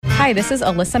Hi, this is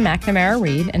Alyssa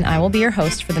McNamara-Reed, and I will be your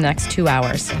host for the next 2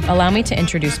 hours. Allow me to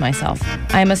introduce myself.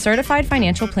 I am a certified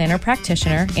financial planner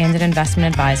practitioner and an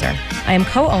investment advisor. I am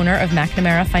co-owner of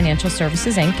McNamara Financial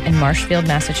Services, Inc. in Marshfield,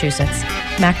 Massachusetts.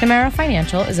 McNamara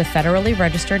Financial is a federally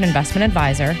registered investment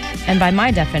advisor, and by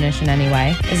my definition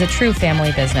anyway, is a true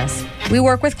family business. We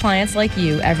work with clients like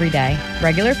you every day,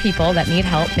 regular people that need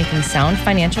help making sound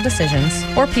financial decisions,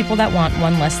 or people that want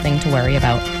one less thing to worry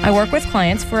about. I work with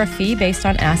clients for a fee based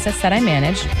on assets that I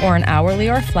manage, or an hourly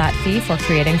or flat fee for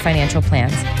creating financial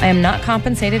plans. I am not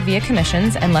compensated via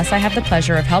commissions unless I have the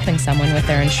pleasure of helping someone with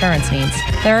their insurance needs.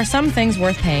 There are some things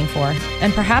worth paying for,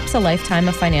 and perhaps a lifetime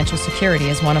of financial security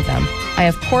is one of them. I,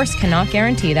 of course, cannot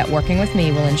guarantee that working with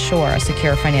me will ensure a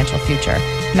secure financial future.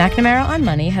 McNamara on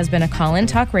Money has been a call-in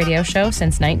talk radio show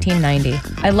since 1990.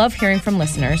 I love hearing from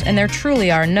listeners, and there truly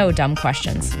are no dumb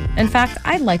questions. In fact,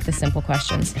 I like the simple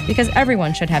questions, because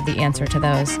everyone should have the answer to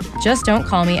those. Just don't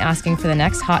call me asking for the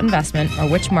next hot investment or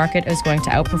which market is going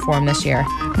to outperform this year.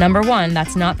 Number one,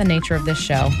 that's not the nature of this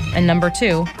show. And number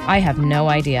two, I have no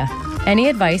idea. Any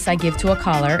advice I give to a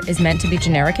caller is meant to be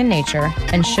generic in nature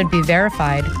and should be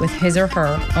verified with his or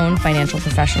her own financial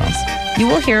professionals. You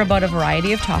will hear about a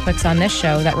variety of topics on this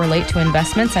show that relate to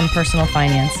investments and personal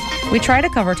finance. We try to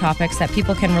cover topics that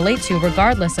people can relate to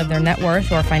regardless of their net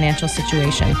worth or financial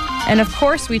situation. And of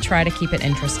course, we try to keep it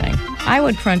interesting. I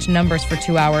would crunch numbers for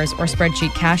 2 hours or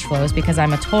spreadsheet cash flows because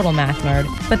I'm a total math nerd,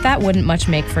 but that wouldn't much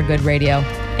make for good radio.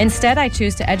 Instead, I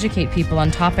choose to educate people on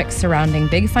topics surrounding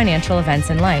big financial events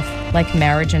in life, like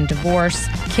marriage and divorce,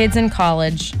 kids in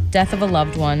college, death of a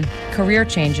loved one, career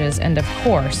changes, and of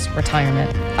course,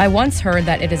 retirement. I once heard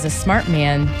that it is a smart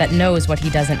man that knows what he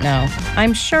doesn't know.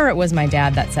 I'm sure it was my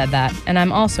dad that said that, and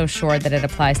I'm also sure that it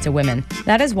applies to women.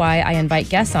 That is why I invite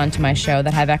guests onto my show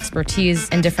that have expertise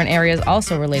in different areas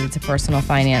also related to personal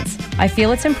finance. I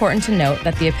feel it's important to note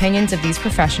that the opinions of these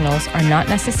professionals are not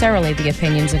necessarily the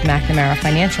opinions of McNamara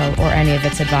Financial or any of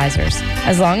its advisors.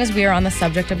 As long as we are on the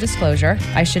subject of disclosure,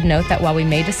 I should note that while we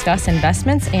may discuss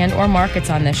investments and or markets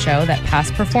on this show, that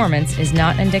past performance is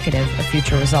not indicative of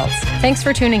future results. Thanks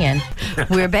for tuning in.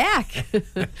 We're back.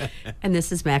 And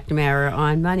this is McNamara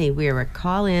on Money. We're a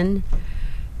call-in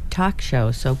talk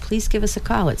show, so please give us a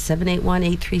call at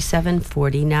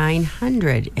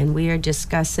 781-837-4900. And we are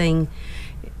discussing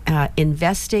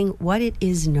investing, what it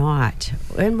is not,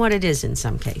 and what it is in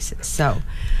some cases. So,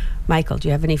 Michael, do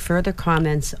you have any further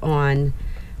comments on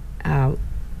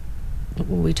what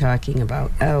were we talking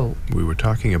about? We were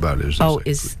talking about is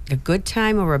a good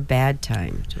time or a bad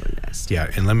time to invest? Yeah,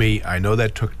 and I know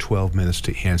that took 12 minutes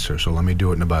to answer, so let me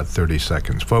do it in about 30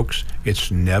 seconds. Folks,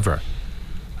 it's never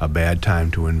a bad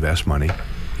time to invest money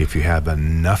if you have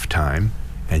enough time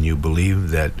and you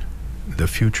believe that the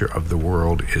future of the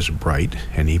world is bright,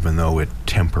 and even though it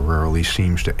temporarily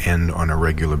seems to end on a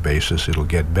regular basis, it'll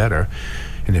get better.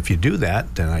 And if you do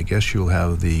that, then I guess you'll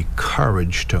have the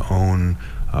courage to own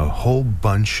a whole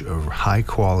bunch of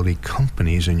high-quality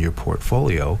companies in your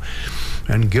portfolio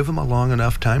and give them a long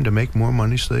enough time to make more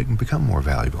money so they can become more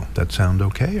valuable. That sound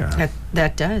okay? Or?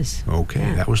 That does. Okay,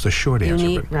 yeah. That was the short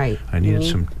answer. Right. I needed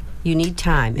some... You need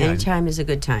time. Yeah. Any time is a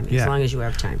good time, as long as you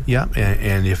have time. Yeah,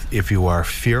 and if you are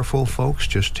fearful, folks,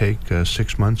 just take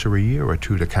 6 months or a year or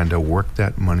two to kind of work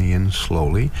that money in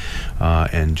slowly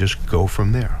and just go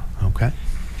from there, okay?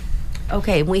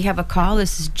 Okay, we have a call.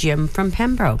 This is Jim from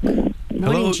Pembroke.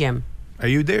 Morning, hello, Jim. Are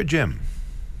you there, Jim?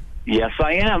 Yes,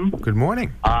 I am. Good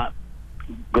morning.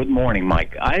 Good morning,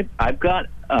 Mike. I've got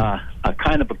a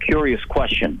kind of a curious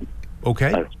question.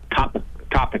 Okay. A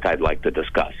topic I'd like to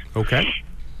discuss. Okay.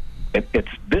 It's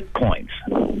Bitcoins.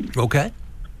 Okay.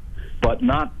 But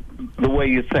not the way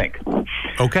you think.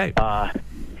 Okay.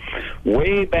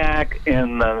 Way back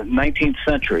in the 19th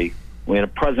century, we had a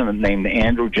president named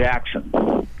Andrew Jackson.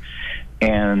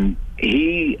 And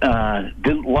he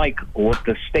didn't like what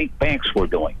the state banks were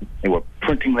doing. They were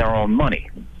printing their own money.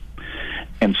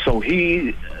 And so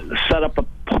he set up a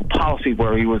policy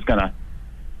where he was going to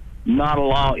not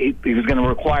allow, he was going to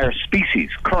require specie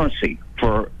currency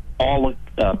for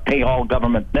pay all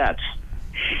government debts.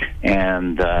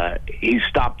 And he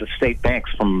stopped the state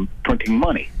banks from printing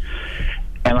money.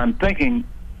 And I'm thinking,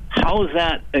 how is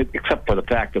that, except for the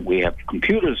fact that we have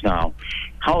computers now,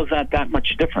 how is that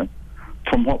much different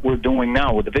from what we're doing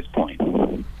now with the Bitcoin?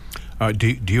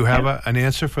 Do you have an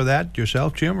answer for that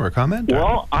yourself, Jim, or a comment?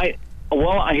 Well,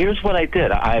 here's what I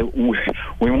did.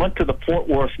 We went to the Fort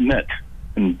Worth Mint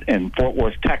in Fort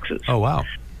Worth, Texas. Oh, wow.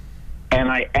 And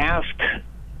I asked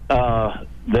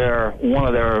one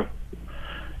of their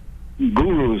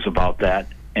gurus about that,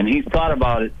 and he thought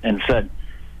about it and said,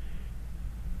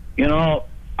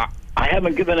 I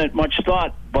haven't given it much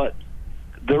thought, but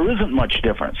there isn't much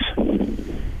difference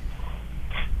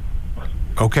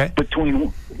Okay.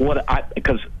 between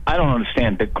because I don't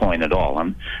understand Bitcoin at all,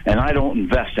 and I don't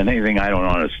invest in anything I don't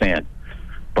understand.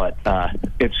 But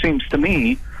it seems to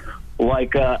me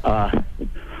like the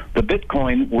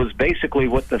Bitcoin was basically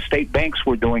what the state banks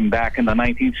were doing back in the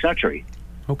 19th century.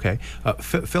 Okay.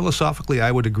 Philosophically,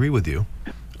 I would agree with you.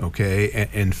 Okay.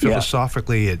 And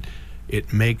philosophically,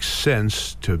 it makes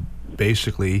sense to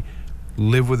basically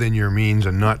live within your means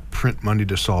and not print money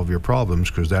to solve your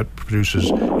problems, because that produces,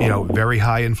 very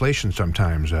high inflation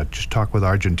sometimes. Just talk with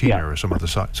Argentina or some other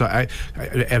side. So I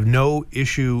have no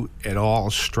issue at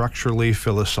all structurally,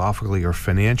 philosophically, or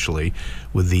financially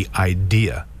with the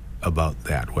idea about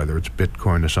that, whether it's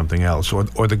Bitcoin or something else,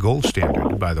 or the gold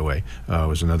standard, by the way,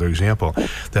 was another example.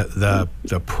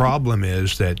 The problem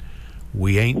is that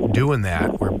we ain't doing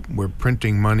that. We're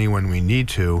printing money when we need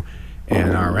to,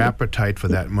 and our appetite for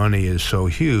that money is so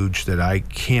huge that I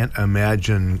can't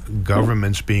imagine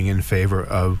governments being in favor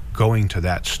of going to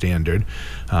that standard.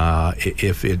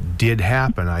 If it did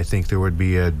happen, I think there would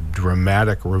be a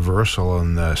dramatic reversal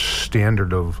in the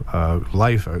standard of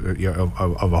life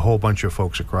of a whole bunch of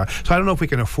folks across. So I don't know if we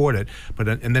can afford it,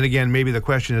 and then again, maybe the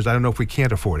question is, I don't know if we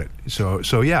can't afford it.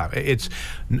 So yeah, it's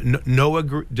no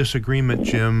disagreement,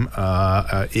 Jim.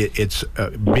 It's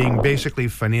being basically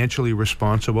financially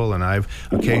responsible, and I've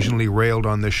occasionally railed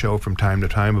on this show from time to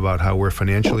time about how we're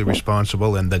financially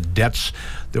responsible, and the debts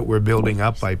that we're building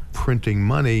up by printing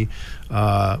money,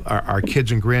 our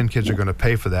kids and grandkids are going to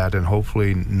pay for that, and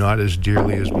hopefully not as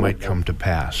dearly as might come to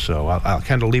pass. So I'll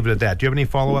kind of leave it at that. Do you have any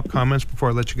follow-up comments before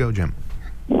I let you go, Jim?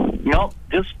 No,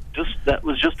 just that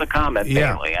was just a comment.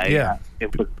 Mainly.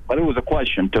 But it was a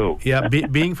question too. Yeah,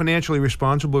 being financially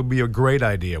responsible would be a great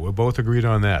idea. We're both agreed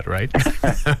on that, right?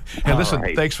 And listen,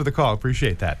 thanks for the call.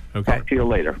 Appreciate that. Okay. Talk to you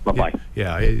later. Bye-bye.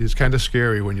 Yeah, it's kind of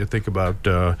scary when you think about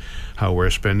how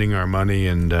we're spending our money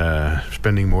and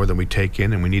spending more than we take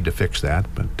in, and we need to fix that.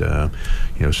 But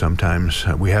sometimes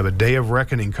we have a day of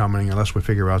reckoning coming unless we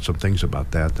figure out some things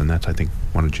about that. And that's, I think,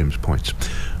 one of Jim's points.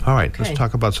 All right, let's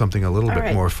talk about something a little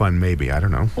bit more fun, maybe. I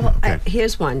don't know. Well,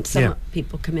 here's one. Some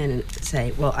people come in and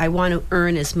say, well, I want to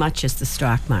earn as much as the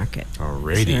stock market is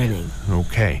earning.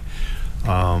 Okay.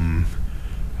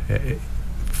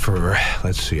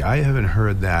 Let's see, I haven't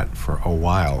heard that for a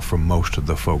while from most of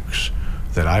the folks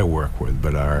that I work with,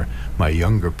 but my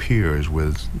younger peers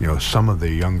with, some of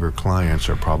the younger clients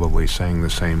are probably saying the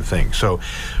same thing. So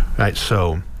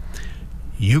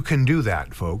you can do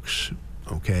that, folks,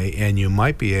 okay? And you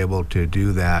might be able to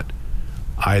do that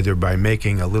either by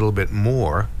making a little bit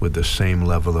more with the same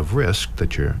level of risk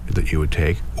that you would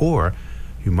take, or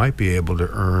you might be able to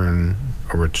earn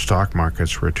a stock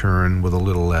market's return with a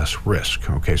little less risk.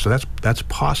 Okay, so that's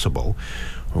possible.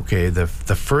 Okay, the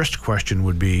first question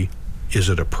would be, is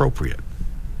it appropriate?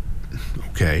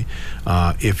 Okay,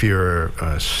 if you're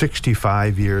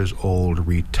 65 years old,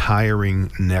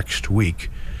 retiring next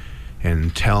week,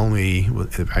 and tell me,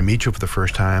 if I meet you for the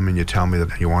first time and you tell me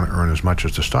that you want to earn as much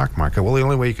as the stock market, well, the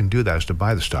only way you can do that is to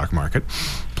buy the stock market,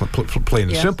 plain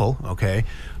and simple, okay?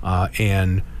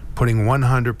 And putting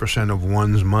 100% of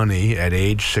one's money at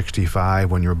age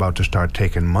 65 when you're about to start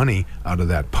taking money out of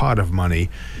that pot of money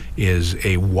is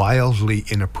a wildly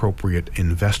inappropriate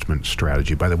investment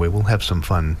strategy. By the way, we'll have some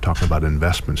fun talking about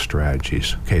investment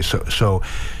strategies. Okay, so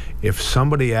if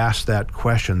somebody asks that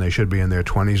question, they should be in their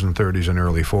 20s and 30s and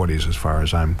early 40s, as far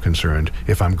as I'm concerned.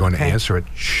 If I'm going to answer it,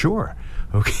 sure.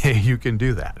 Okay, you can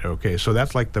do that. Okay, so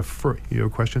that's like the first. You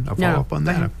have a question? A follow-up on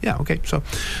that? Yeah. Okay.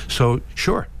 So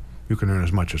sure, you can earn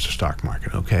as much as the stock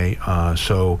market. Okay.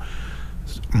 So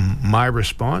my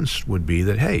response would be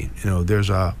that, hey, there's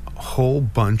a whole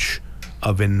bunch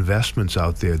of investments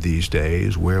out there these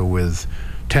days where with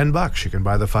 $10 you can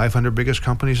buy the 500 biggest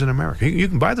companies in America. You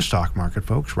can buy the stock market,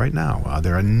 folks, right now.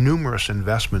 There are numerous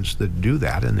investments that do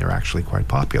that, and they're actually quite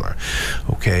popular.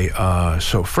 Okay,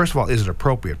 so first of all, is it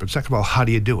appropriate? But second of all, how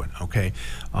do you do it? Okay,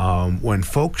 when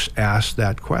folks ask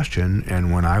that question,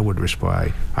 and when I would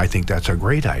reply, I think that's a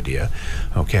great idea.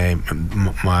 Okay,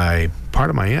 part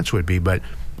of my answer would be, but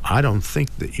I don't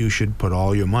think that you should put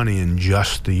all your money in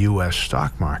just the U.S.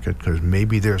 stock market, because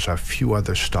maybe there's a few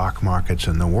other stock markets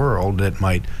in the world that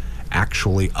might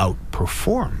actually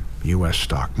outperform U.S.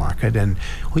 stock market. And,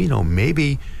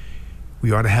 maybe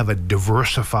we ought to have a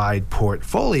diversified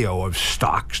portfolio of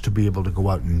stocks to be able to go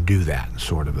out and do that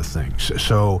sort of a thing.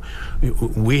 So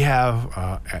we have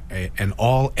an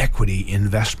all-equity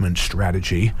investment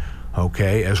strategy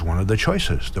okay, as one of the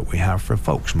choices that we have for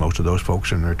folks. Most of those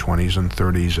folks in their 20s and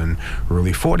 30s and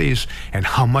early 40s, and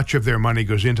how much of their money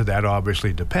goes into that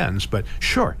obviously depends, but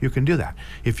sure, you can do that.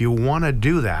 If you want to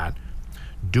do that,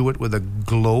 do it with a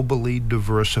globally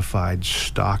diversified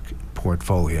stock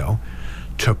portfolio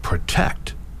to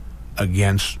protect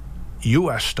against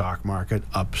U.S. stock market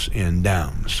ups and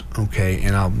downs, okay?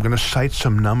 And I'm going to cite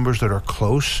some numbers that are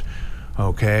close,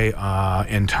 okay,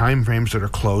 and time frames that are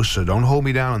close, so don't hold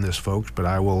me down on this, folks, but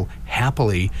I will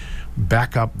happily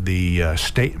back up the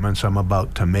statements I'm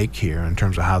about to make here in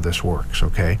terms of how this works,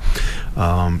 okay?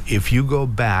 If you go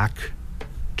back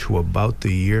to about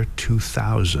the year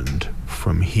 2000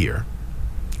 from here,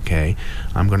 okay,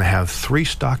 I'm going to have 3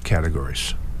 stock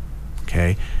categories,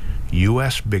 okay?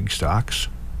 U.S. big stocks,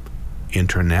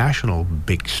 international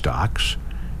big stocks,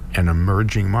 and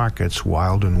emerging markets,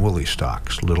 wild and woolly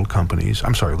stocks, little countries,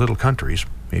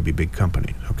 maybe big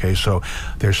companies, okay? So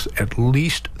there's at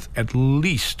least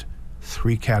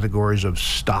 3 categories of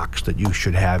stocks that you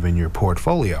should have in your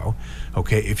portfolio,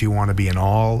 okay, if you want to be an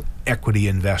all-equity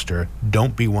investor.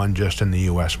 Don't be one just in the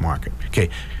U.S. market, okay?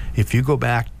 If you go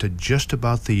back to just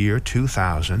about the year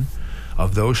 2000,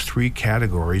 of those 3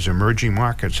 categories, emerging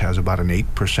markets has about an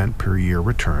 8% per year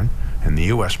return, and the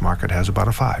U.S. market has about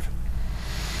a 5%.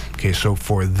 Okay, so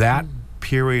for that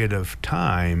period of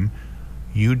time,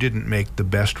 you didn't make the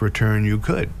best return you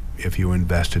could if you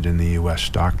invested in the U.S.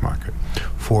 stock market.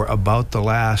 For about the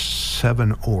last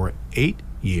 7 or 8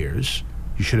 years,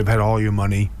 you should have had all your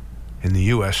money in the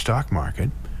U.S. stock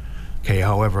market. Okay,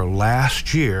 however,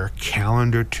 last year,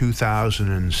 calendar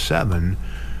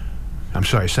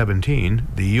 2017,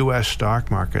 the U.S.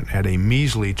 stock market had a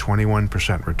measly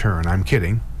 21% return. I'm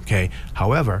kidding, okay?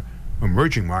 However,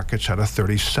 emerging markets had a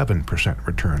 37%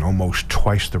 return, almost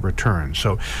twice the return.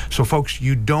 So folks,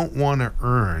 you don't want to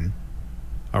earn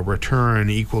a return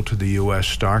equal to the U.S.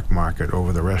 stock market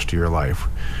over the rest of your life.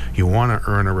 You want to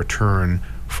earn a return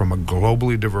from a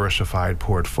globally diversified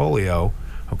portfolio,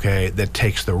 okay, that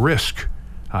takes the risk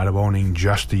out of owning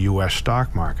just the U.S.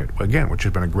 stock market, again, which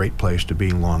has been a great place to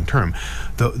be long term.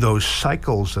 Those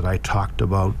cycles that I talked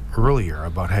about earlier,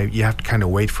 about how you have to kind of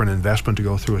wait for an investment to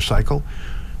go through a cycle,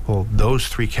 well, those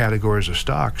 3 categories of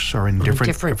stocks are in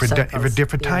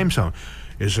different time zone.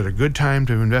 Is it a good time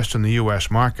to invest in the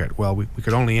U.S. market? Well, we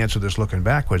could only answer this looking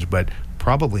backwards, but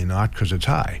probably not, because it's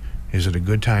high. Is it a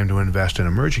good time to invest in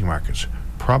emerging markets?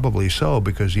 Probably so,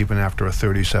 because even after a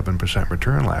 37%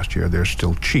 return last year, they're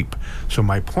still cheap. So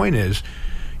my point is,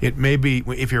 it may be,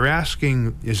 if you're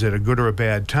asking, is it a good or a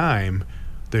bad time,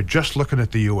 they're just looking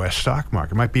at the U.S. stock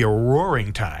market. It might be a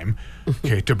roaring time,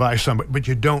 okay, to buy some, but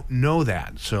you don't know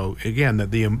that. So again,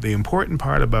 the important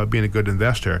part about being a good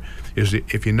investor is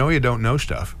that if you know you don't know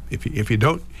stuff, if you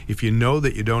know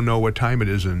that you don't know what time it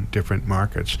is in different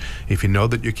markets, if you know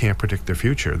that you can't predict the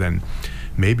future, then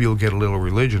maybe you'll get a little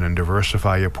religion and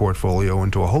diversify your portfolio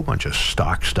into a whole bunch of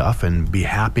stock stuff and be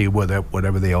happy with it,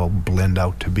 whatever they all blend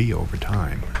out to be over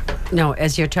time. No,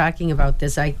 as you're talking about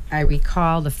this, I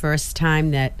recall the first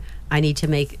time that I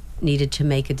needed to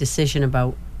make a decision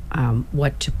about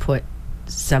what to put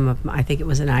some of my, I think it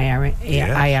was an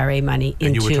IRA money into.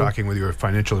 And you were talking with your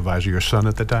financial advisor, your son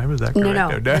at the time, is that correct?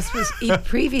 No. This was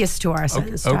previous to our son.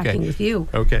 I was talking with you.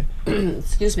 Okay.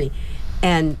 Excuse me.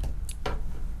 And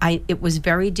it was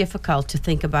very difficult to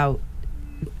think about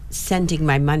sending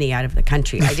my money out of the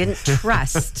country. I didn't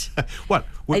trust. What?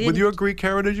 With your Greek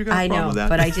heritage, you got a problem with that?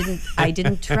 But I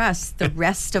didn't trust the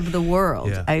rest of the world.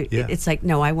 Yeah, It's like,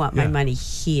 no, I want my money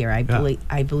here. I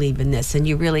believe in this, and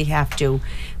you really have to,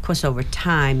 of course, over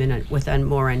time and with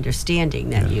more understanding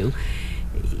that you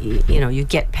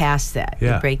get past that.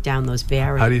 Yeah. You break down those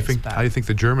barriers. How do you think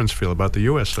the Germans feel about the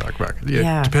U.S. stock market?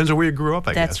 Yeah. It depends on where you grew up,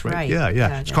 I guess. That's right.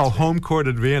 Yeah. It's called home court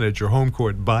advantage or home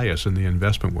court bias in the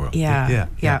investment world. Yeah.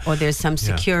 Or there's some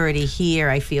security here.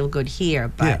 I feel good here,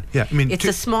 but I mean, it's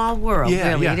a small world,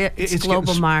 really. Yeah. It's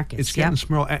global markets. It's getting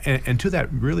small. And to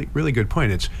that really, really good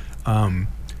point, it's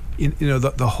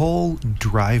the whole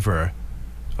driver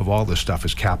of all this stuff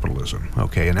is capitalism,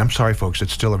 okay? And I'm sorry, folks,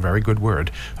 it's still a very good word,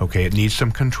 okay? It needs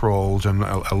some controls and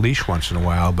a leash once in a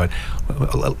while, but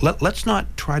let's not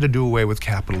try to do away with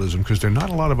capitalism, because there are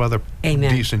not a lot of other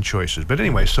decent choices. But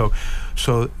anyway, so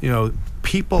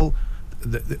people,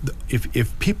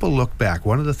 if people look back,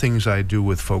 one of the things I do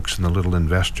with folks in the little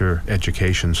investor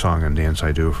education song and dance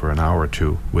I do for an hour or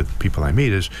two with people I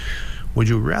meet is, would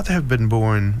you rather have been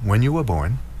born when you were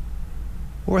born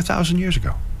or 1,000 years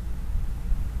ago?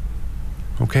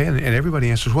 Okay, and everybody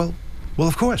answers, well,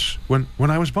 of course, when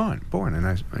I was born, and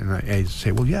I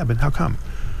say, well, yeah, but how come?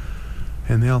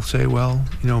 And they'll say, well,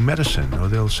 medicine, or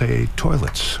they'll say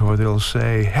toilets, or they'll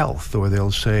say health, or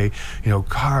they'll say,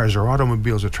 cars or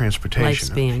automobiles or transportation.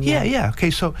 Lifespan, yeah. Okay,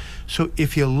 so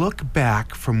if you look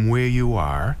back from where you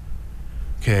are,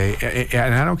 okay,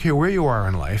 and I don't care where you are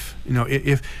in life,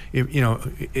 if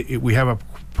we have a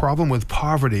problem with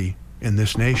poverty in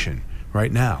this nation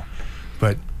right now,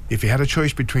 but if you had a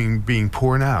choice between being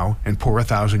poor now and poor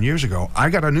 1,000 years ago, I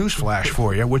got a news flash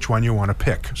for you, which one you want to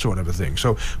pick, sort of a thing.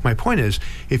 So my point is,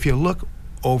 if you look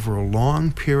over a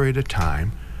long period of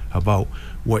time about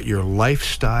what your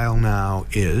lifestyle now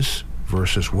is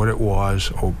versus what it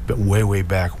was way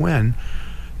back when,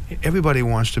 everybody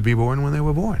wants to be born when they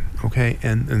were born, okay?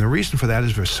 And the reason for that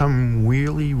is for some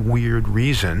really weird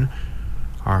reason,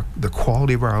 the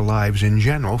quality of our lives in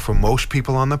general, for most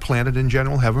people on the planet in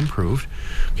general, have improved.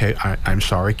 Okay, I'm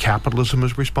sorry, capitalism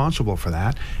is responsible for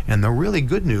that. And the really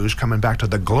good news, coming back to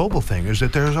the global thing, is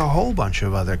that there's a whole bunch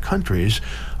of other countries,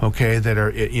 okay, that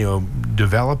are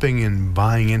developing and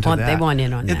buying into that. They want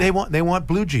in on that. They want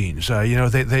blue jeans.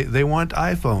 They want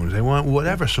iPhones. They want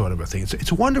whatever sort of a thing.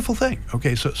 It's a wonderful thing.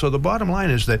 Okay, so the bottom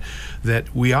line is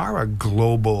that we are a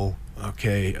global.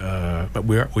 Okay, but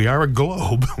we are a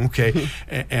globe, okay,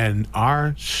 and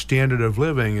our standard of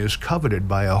living is coveted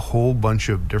by a whole bunch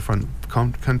of different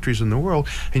countries in the world.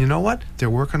 And you know what? They're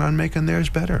working on making theirs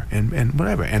better, and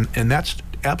whatever, and that's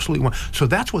absolutely so.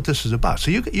 That's what this is about. So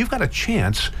you've got a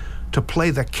chance to play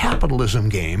the capitalism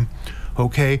game,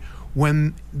 okay,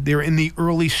 when they're in the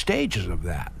early stages of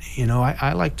that.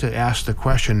 I like to ask the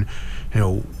question,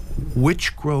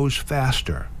 which grows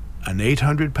faster, an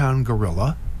 800-pound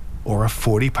gorilla or a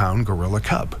 40-pound gorilla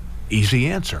cub? Easy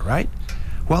answer, right?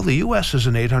 Well, the U.S. is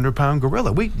an 800-pound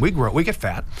gorilla. We grow, we get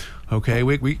fat, okay?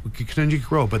 We continue to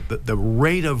grow, but the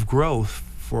rate of growth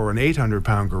for an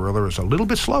 800-pound gorilla is a little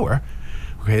bit slower,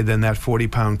 okay, than that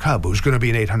 40-pound cub, who's going to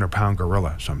be an 800-pound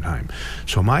gorilla sometime.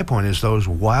 So my point is, those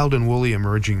wild and woolly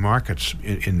emerging markets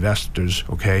investors,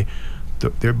 okay,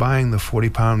 they're buying the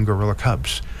 40-pound gorilla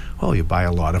cubs. Well, you buy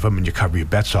a lot of them and you cover your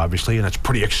bets, obviously, and it's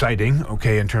pretty exciting,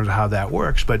 okay, in terms of how that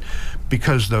works. But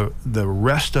because the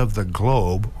rest of the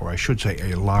globe, or I should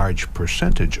say a large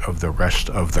percentage of the rest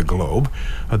of the globe,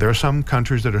 there are some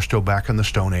countries that are still back in the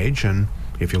Stone Age, and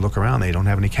if you look around, they don't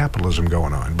have any capitalism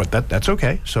going on. But that's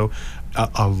okay. So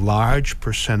a large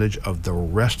percentage of the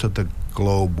rest of the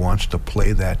globe wants to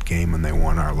play that game, and they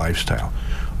want our lifestyle.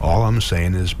 All I'm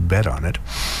saying is bet on it,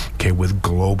 okay, with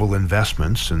global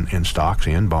investments in stocks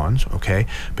and bonds, okay,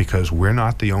 because we're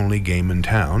not the only game in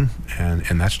town,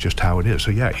 and that's just how it is. So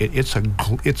yeah, it is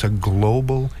a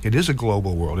global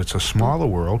world. It's a smaller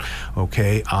world,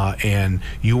 okay, and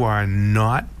you are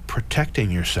not protecting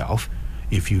yourself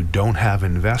if you don't have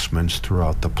investments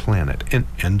throughout the planet.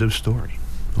 End of story,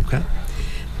 okay?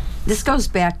 This goes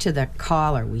back to the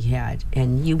caller we had,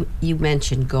 and you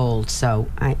mentioned gold, so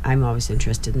I'm always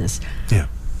interested in this. Yeah.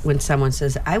 When someone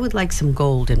says, I would like some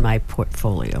gold in my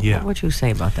portfolio, what would you say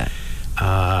about that?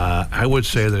 I would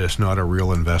say that it's not a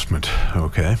real investment,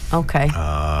 okay? Okay.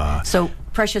 So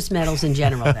precious metals in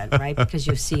general then, right? Because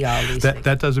you see all these things.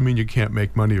 That doesn't mean you can't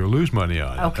make money or lose money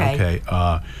on it. Okay.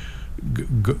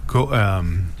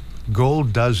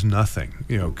 Gold does nothing.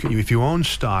 If you own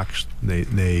stocks,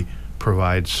 they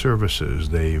provide services,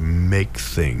 they make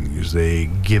things, they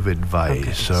give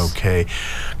advice, okay.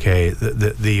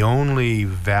 The only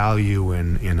value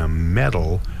in a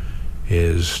metal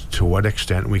is to what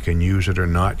extent we can use it or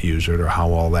not use it, or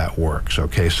how all that works,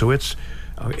 okay. So it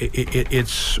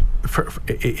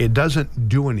doesn't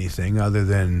do anything other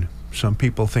than some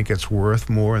people think it's worth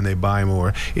more and they buy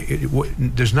more.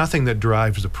 There's nothing that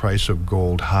drives the price of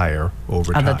gold higher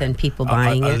over time. Other than people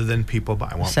buying it? Other than people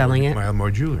selling it?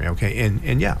 More jewelry, okay.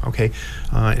 And yeah, okay.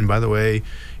 And by the way,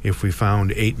 if we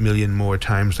found 8 million more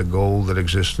times the gold that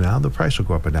exists now, the price will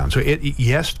go up and down. So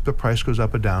yes, the price goes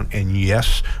up and down, and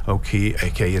yes, okay,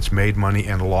 it's made money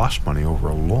and lost money over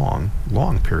a long,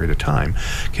 long period of time,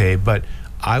 okay. But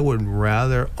I would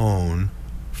rather own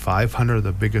 500 of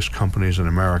the biggest companies in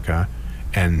America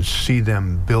and see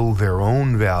them build their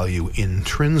own value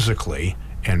intrinsically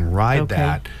and ride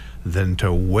that than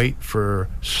to wait for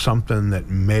something that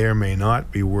may or may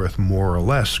not be worth more or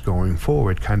less going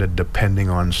forward, kind of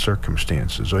depending on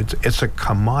circumstances. So it's a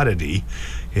commodity.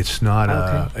 It's not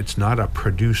a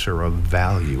producer of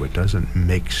value. It doesn't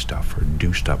make stuff or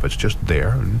do stuff. It's just there,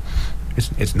 and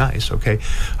it's nice, okay.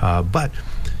 But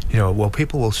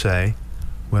people will say,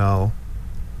 well,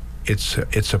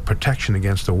 it's a protection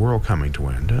against the world coming to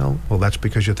an end. Well, that's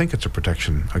because you think it's a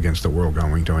protection against the world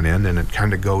going to an end, and it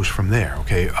kind of goes from there,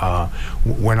 okay?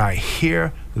 When I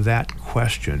hear that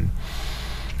question,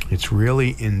 it's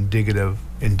really indicative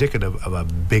indicative of a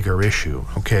bigger issue.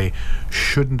 Okay,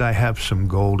 shouldn't I have some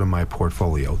gold in my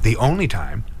portfolio? The only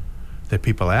time that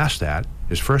people ask that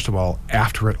is, first of all,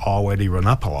 after it already run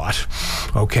up a lot,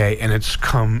 okay, and it's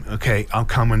come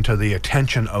into the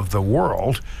attention of the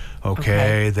world,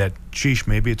 okay, that, geesh,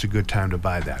 maybe it's a good time to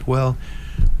buy that. Well,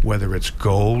 whether it's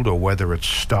gold or whether it's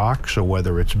stocks or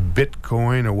whether it's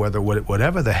Bitcoin or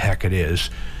whatever the heck it is,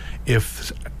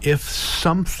 if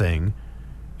something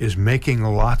is making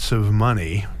lots of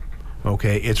money,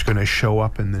 okay, it's going to show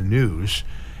up in the news.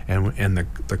 And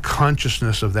the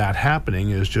consciousness of that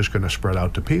happening is just going to spread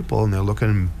out to people, and they're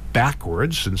looking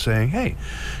backwards and saying, hey,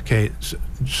 okay,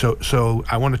 so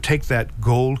I want to take that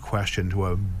gold question to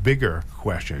a bigger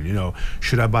question. You know,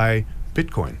 should I buy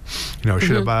Bitcoin? You know,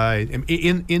 should I buy,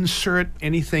 insert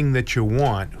anything that you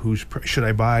want. Should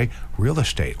I buy real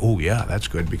estate? Oh, yeah, that's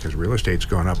good, because real estate's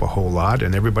gone up a whole lot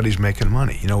and everybody's making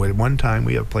money. You know, at one time,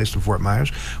 we have a place in Fort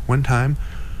Myers,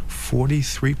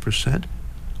 43%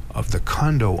 of the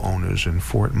condo owners in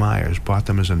Fort Myers bought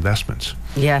them as investments.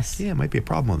 Yes. Yeah, it might be a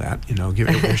problem with that. You know,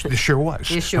 it sure was.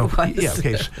 It sure was. Yeah,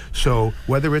 okay. So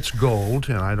whether it's gold,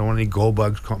 and I don't want any gold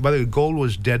bugs. By the way, gold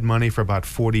was dead money for about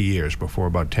 40 years before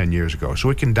about 10 years ago. So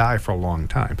it can die for a long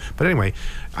time. But anyway,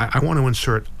 I want to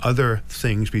insert other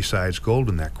things besides gold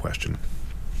in that question.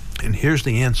 And here's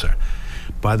the answer.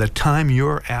 By the time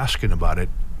you're asking about it,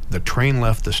 the train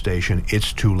left the station.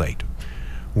 It's too late.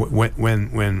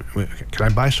 When can I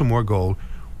buy some more gold?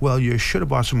 Well, you should have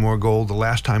bought some more gold the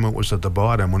last time it was at the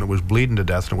bottom, when it was bleeding to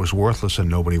death and it was worthless and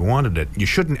nobody wanted it. You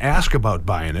shouldn't ask about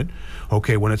buying it,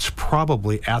 okay, when it's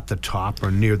probably at the top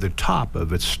or near the top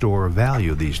of its store of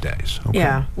value these days. Okay?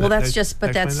 Yeah. Well,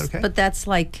 but that's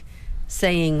like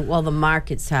saying, well, the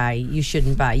market's high, you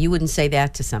shouldn't buy. You wouldn't say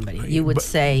that to somebody. You would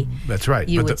say, that's right.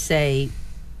 You would say,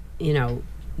 you know,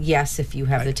 yes, if you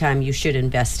have the time, you should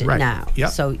invest it now. Yep.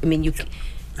 So, I mean,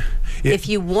 if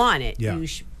you want it,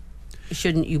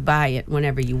 shouldn't you buy it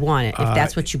whenever you want it, if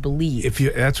that's what you believe?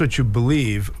 That's what you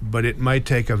believe, but it might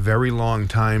take a very long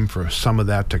time for some of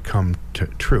that to come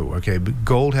true. Okay, but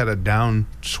gold had a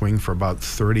downswing for about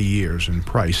 30 years in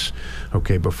price,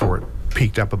 okay, before it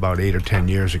peaked up about 8 or 10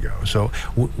 years ago. So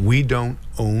we don't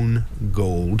own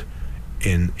gold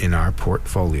in our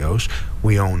portfolios.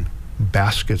 We own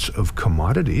baskets of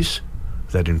commodities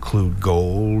that include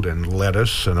gold and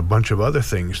lettuce and a bunch of other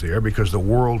things there, because the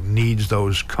world needs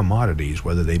those commodities,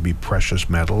 whether they be precious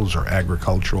metals or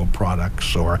agricultural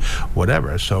products or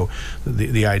whatever. So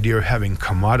the idea of having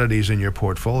commodities in your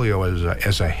portfolio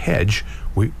as a hedge,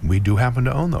 we do happen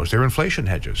to own those. They're inflation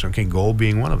hedges, okay, gold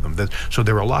being one of them. So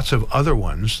there are lots of other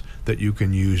ones that you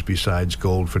can use besides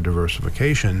gold for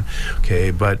diversification,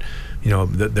 okay, but you know,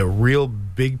 the real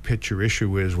big picture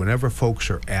issue is whenever folks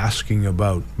are asking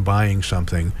about buying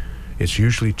something, it's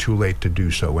usually too late to do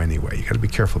so anyway. You got to be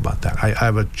careful about that. I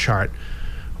have a chart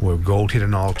where gold hit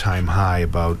an all-time high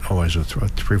about, is it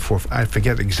 3, 4, I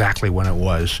forget exactly when it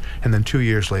was, and then 2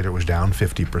 years later it was down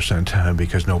 50%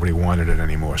 because nobody wanted it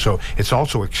anymore. So it's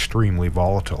also extremely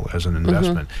volatile as an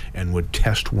investment and would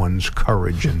test one's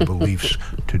courage and beliefs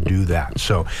to do that.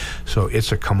 So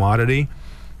it's a commodity.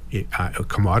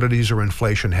 Commodities are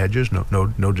inflation hedges,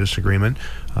 no disagreement.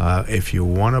 If you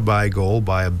want to buy gold,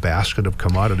 buy a basket of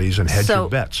commodities and hedge your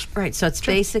bets. Right, so it's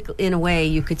basically, in a way,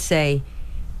 you could say,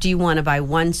 do you want to buy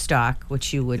one stock,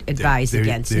 which you would advise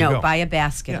against? There you go. Buy a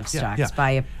basket of stocks.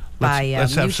 Yeah.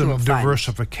 Let's have some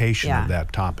diversification of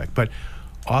that topic. But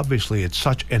obviously, it's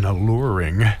such an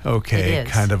alluring,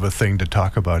 kind of a thing to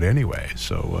talk about anyway.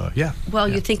 So, Well,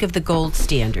 you think of the gold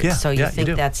standard, so you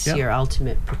think that's your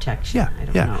ultimate protection.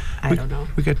 I don't know.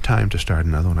 We got time to start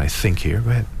another one, I think, here. Go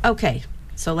ahead. Okay.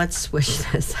 So let's switch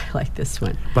this. I like this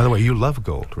one. By the way, you love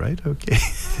gold, right? Okay.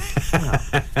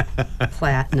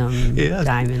 Platinum,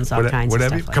 diamonds, all kinds of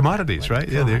stuff. Commodities, right?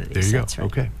 Yeah, there you go. Right.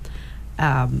 Okay.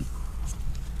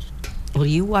 Will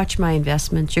you watch my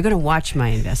investments? You're going to watch my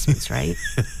investments, right?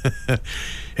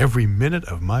 Every minute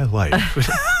of my life.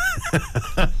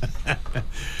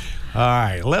 All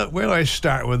right. Where do I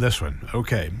start with this one?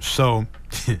 Okay. So,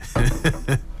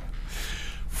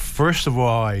 first of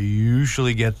all, I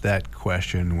usually get that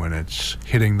question when it's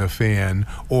hitting the fan,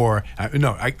 or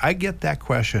I get that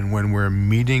question when we're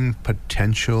meeting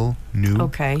potential new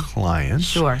clients.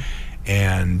 Sure.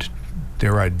 And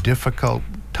there are difficult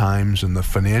times in the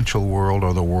financial world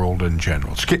or the world in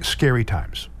general. Scary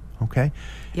times, okay?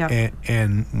 Yeah.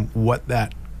 And what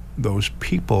those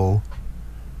people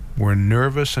were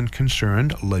nervous and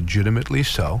concerned, legitimately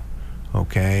so,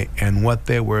 okay? And what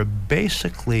they were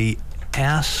basically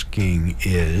asking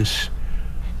is,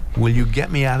 will you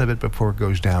get me out of it before it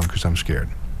goes down, because I'm scared?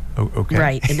 Okay.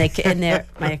 Right, and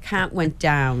my account went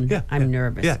down. I'm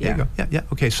nervous. Yeah, there you go. Yeah.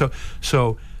 Okay, so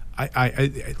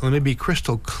I let me be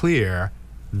crystal clear.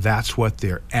 That's what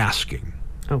they're asking.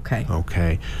 Okay.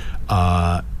 Okay.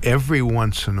 Every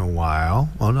once in a while,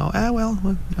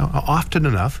 often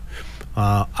enough,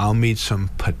 I'll meet some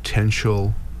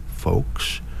potential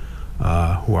folks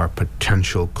who are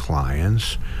potential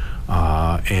clients,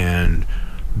 and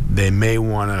they may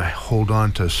want to hold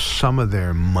on to some of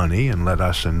their money and let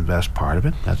us invest part of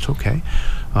it. That's okay.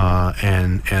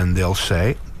 And they'll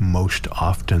say, most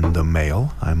often the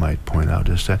male, I might point out,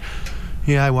 is that,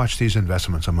 yeah, I watch these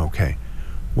investments, I'm okay.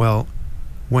 Well,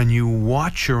 when you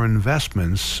watch your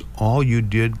investments, all you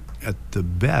did at the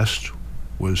best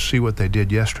was see what they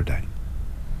did yesterday.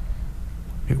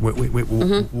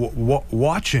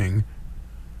 Watching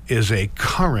is a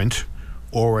current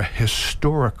or a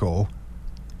historical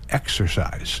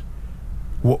exercise.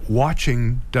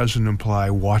 Watching doesn't imply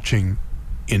watching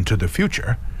into the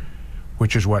future,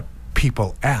 which is what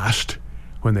people asked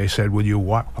when they said, will you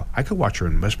watch? I could watch your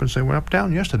investments. They went up,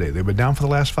 down yesterday. They've been down for the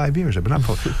last 5 years. They've been up.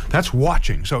 That's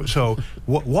watching. So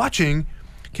watching,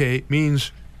 okay,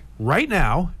 means right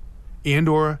now and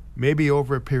or maybe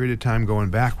over a period of time going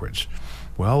backwards.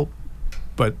 Well,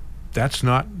 but that's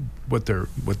not what they're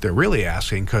really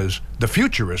asking, because the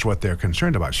future is what they're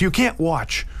concerned about. So you can't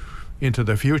watch into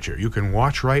the future. You can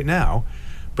watch right now,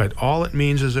 but all it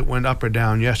means is it went up or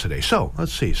down yesterday. So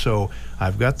let's see. So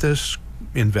I've got this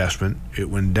investment. It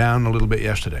went down a little bit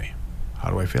yesterday.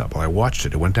 How do I feel? Well, I watched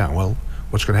it. It went down. Well,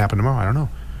 what's going to happen tomorrow? I don't know.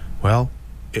 Well,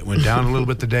 it went down a little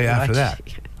bit the day after that.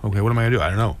 Okay, what am I going to do? I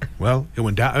don't know. Well, it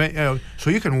went down. I mean, so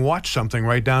you can watch something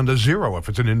right down to zero if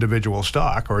it's an individual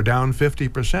stock, or down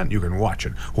 50%. You can watch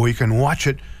it. Or you can watch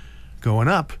it going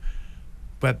up,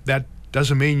 but that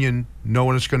doesn't mean you know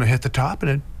when it's going to hit the top, and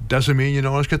it doesn't mean you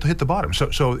know when it's going to hit the bottom.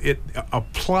 So it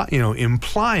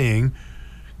implying,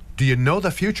 do you know the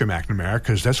future, McNamara?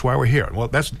 Because that's why we're here. Well,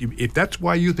 if that's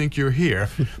why you think you're here,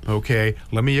 okay,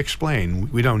 let me explain.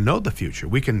 We don't know the future.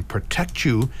 We can protect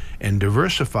you and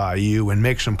diversify you and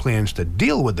make some plans to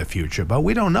deal with the future, but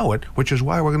we don't know it, which is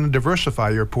why we're going to diversify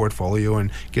your portfolio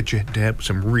and get you to have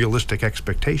some realistic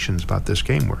expectations about this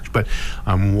game works. But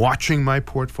I'm watching my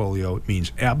portfolio. It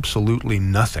means absolutely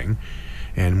nothing.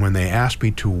 And when they ask me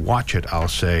to watch it, I'll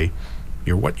say,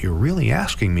 what you're really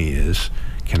asking me is,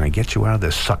 can I get you out of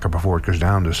this sucker before it goes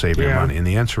down to save your money? And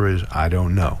the answer is, I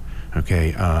don't know.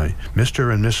 Okay,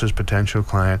 Mr. and Mrs. Potential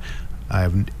Client, I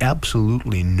have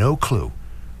absolutely no clue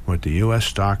what the U.S.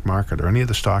 stock market or any of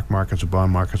the stock markets or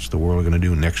bond markets of the world are going to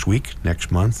do next week,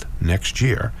 next month, next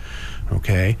year.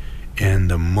 Okay, and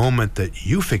the moment that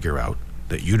you figure out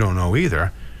that you don't know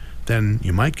either, then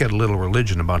you might get a little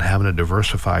religion about having a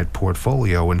diversified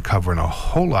portfolio and covering a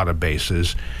whole lot of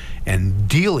bases and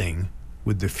dealing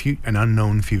with an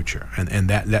unknown future, and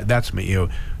that's me.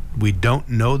 We don't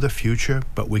know the future,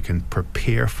 but we can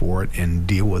prepare for it and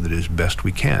deal with it as best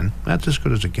we can. That's as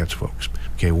good as it gets, folks.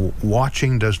 Okay,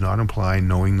 watching does not imply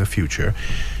knowing the future.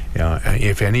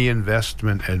 If any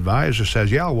investment advisor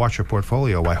says, "Yeah, I'll watch your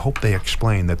portfolio," I hope they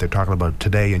explain that they're talking about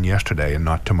today and yesterday and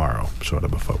not tomorrow, sort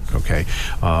of a folk. Okay,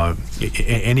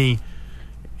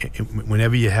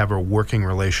 whenever you have a working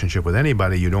relationship with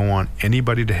anybody, you don't want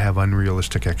anybody to have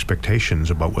unrealistic expectations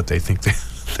about what they think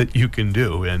that you can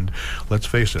do. And let's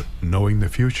face it, knowing the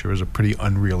future is a pretty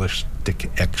unrealistic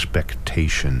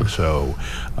expectation. So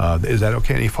is that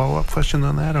okay? Any follow-up question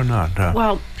on that or not?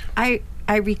 Well, I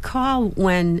recall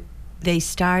when they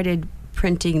started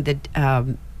printing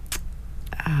the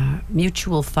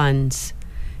mutual funds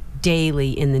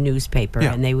daily in the newspaper,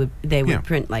 and they would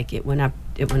print like it went up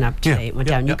today, it went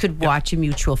down. You could watch a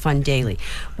mutual fund daily,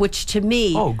 which to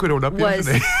me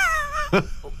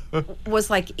was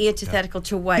like antithetical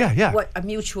to what a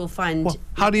mutual fund. Well,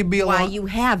 how do you be how do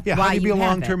you be a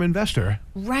long-term investor?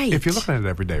 Right. If you're looking at it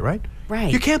every day, right?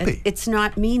 Right. You can't be. It's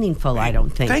not meaningful, I don't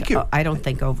think. Thank you. I don't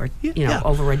think over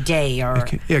over a day or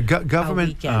government.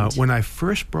 a weekend. When I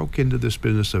first broke into this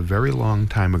business a very long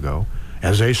time ago,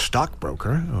 as a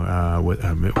stockbroker,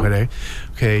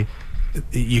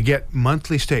 you get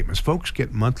monthly statements. Folks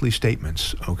get monthly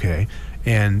statements, okay?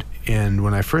 And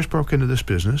when I first broke into this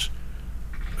business,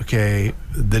 okay,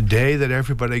 the day that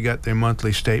everybody got their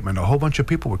monthly statement, a whole bunch of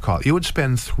people would call. You would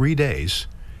spend 3 days,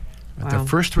 the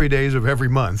first 3 days of every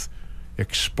month,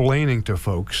 explaining to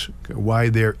folks why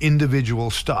their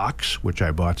individual stocks, which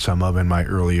I bought some of in my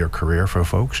earlier career for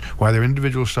folks, why their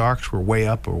individual stocks were way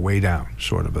up or way down,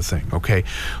 sort of a thing, okay?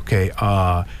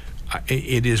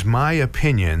 It is my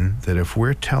opinion that if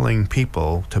we're telling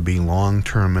people to be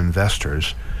long-term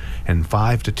investors and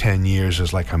 5 to 10 years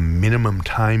is like a minimum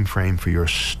time frame for your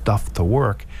stuff to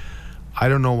work, I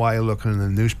don't know why you're looking in the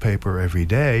newspaper every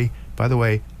day. By the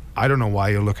way, I don't know why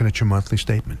you're looking at your monthly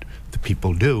statement. The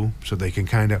people do, so they can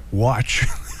kind of watch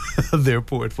their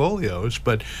portfolios,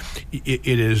 but it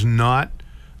is not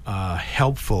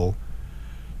helpful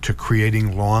to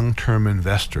creating long-term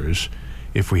investors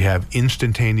if we have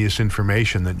instantaneous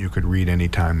information that you could read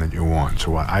anytime that you want.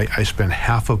 So I spend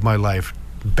half of my life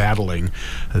battling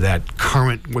that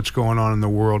current what's going on in the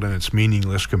world, and it's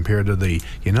meaningless compared to the,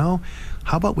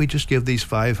 how about we just give these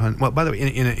 500, well, by the way,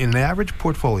 in an average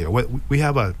portfolio, we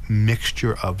have a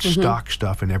mixture of stock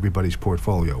stuff in everybody's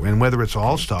portfolio, and whether it's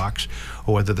all stocks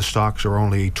or whether the stocks are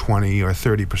only 20 or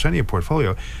 30% of your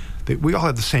portfolio, we all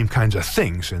have the same kinds of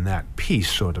things in that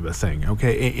piece, sort of a thing,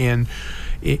 okay? And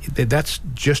that's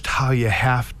just how you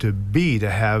have to be to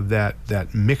have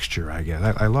that mixture, I guess.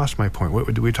 I lost my point. What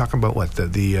were we talking about? What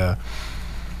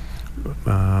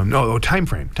time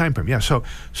frame. Yeah.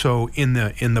 So in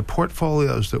the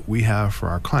portfolios that we have for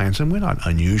our clients, and we're not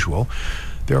unusual,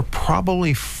 there are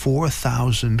probably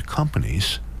 4,000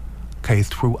 companies, okay,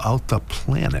 throughout the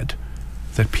planet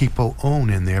that people own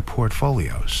in their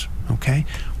portfolios. Okay?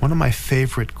 One of my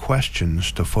favorite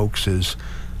questions to folks is,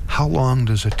 how long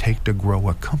does it take to grow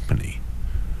a company?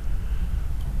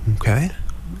 Okay?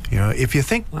 If you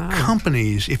think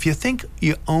companies, if you think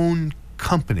you own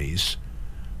companies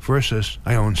versus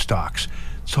I own stocks,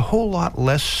 it's a whole lot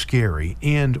less scary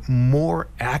and more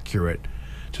accurate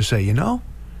to say,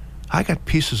 I got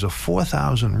pieces of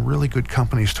 4,000 really good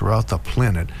companies throughout the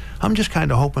planet. I'm just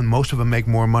kind of hoping most of them make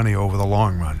more money over the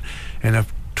long run. And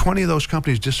if 20 of those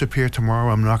companies disappear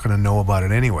tomorrow, I'm not going to know about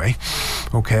it anyway,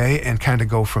 okay, and kind of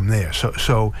go from there.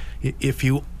 So if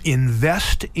you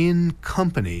invest in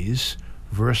companies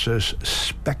versus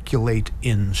speculate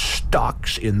in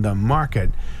stocks in the market,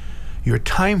 your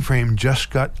time frame just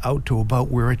got out to about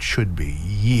where it should be.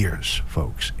 Years,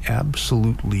 folks.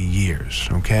 Absolutely years,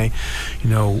 okay?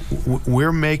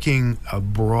 We're making a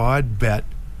broad bet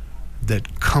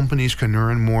that companies can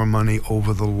earn more money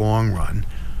over the long run.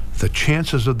 The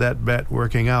chances of that bet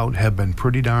working out have been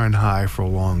pretty darn high for a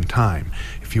long time.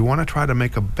 If you want to try to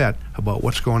make a bet about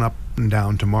what's going up and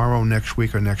down tomorrow, next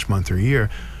week, or next month or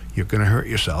year, you're going to hurt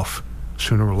yourself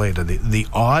sooner or later. The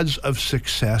odds of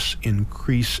success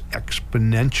increase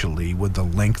exponentially with the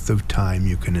length of time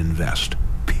you can invest,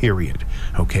 period.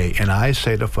 Okay? And I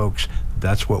say to folks,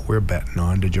 that's what we're betting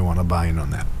on. Did you want to buy in on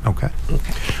that? Okay.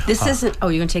 This isn't. Oh,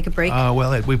 you're going to take a break?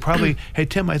 Well, we probably. Hey,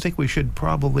 Tim, I think we should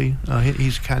probably.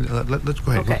 He's kind of. Let's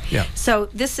go ahead. Okay. Yeah. So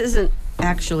this isn't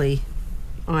actually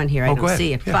on here. I don't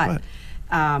see it. Yeah,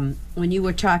 but when you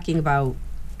were talking about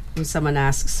when someone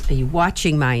asks, "Are you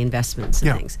watching my investments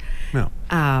and things?" Yeah.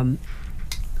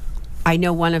 I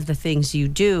know one of the things you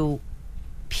do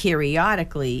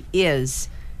periodically is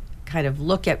kind of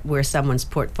look at where someone's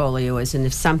portfolio is, and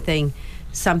if something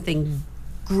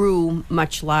grew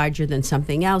much larger than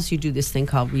something else, you do this thing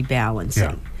called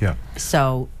rebalancing. Yeah.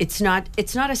 So it's not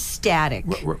a static.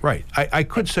 Right. I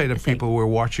could say to people, we're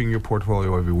watching your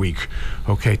portfolio every week.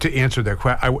 Okay, to answer that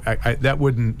question, that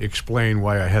wouldn't explain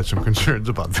why I had some concerns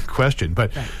about the question.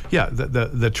 But yeah,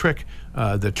 the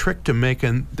trick to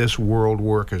making this world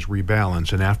work is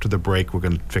rebalance. And after the break, we're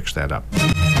going to fix that up.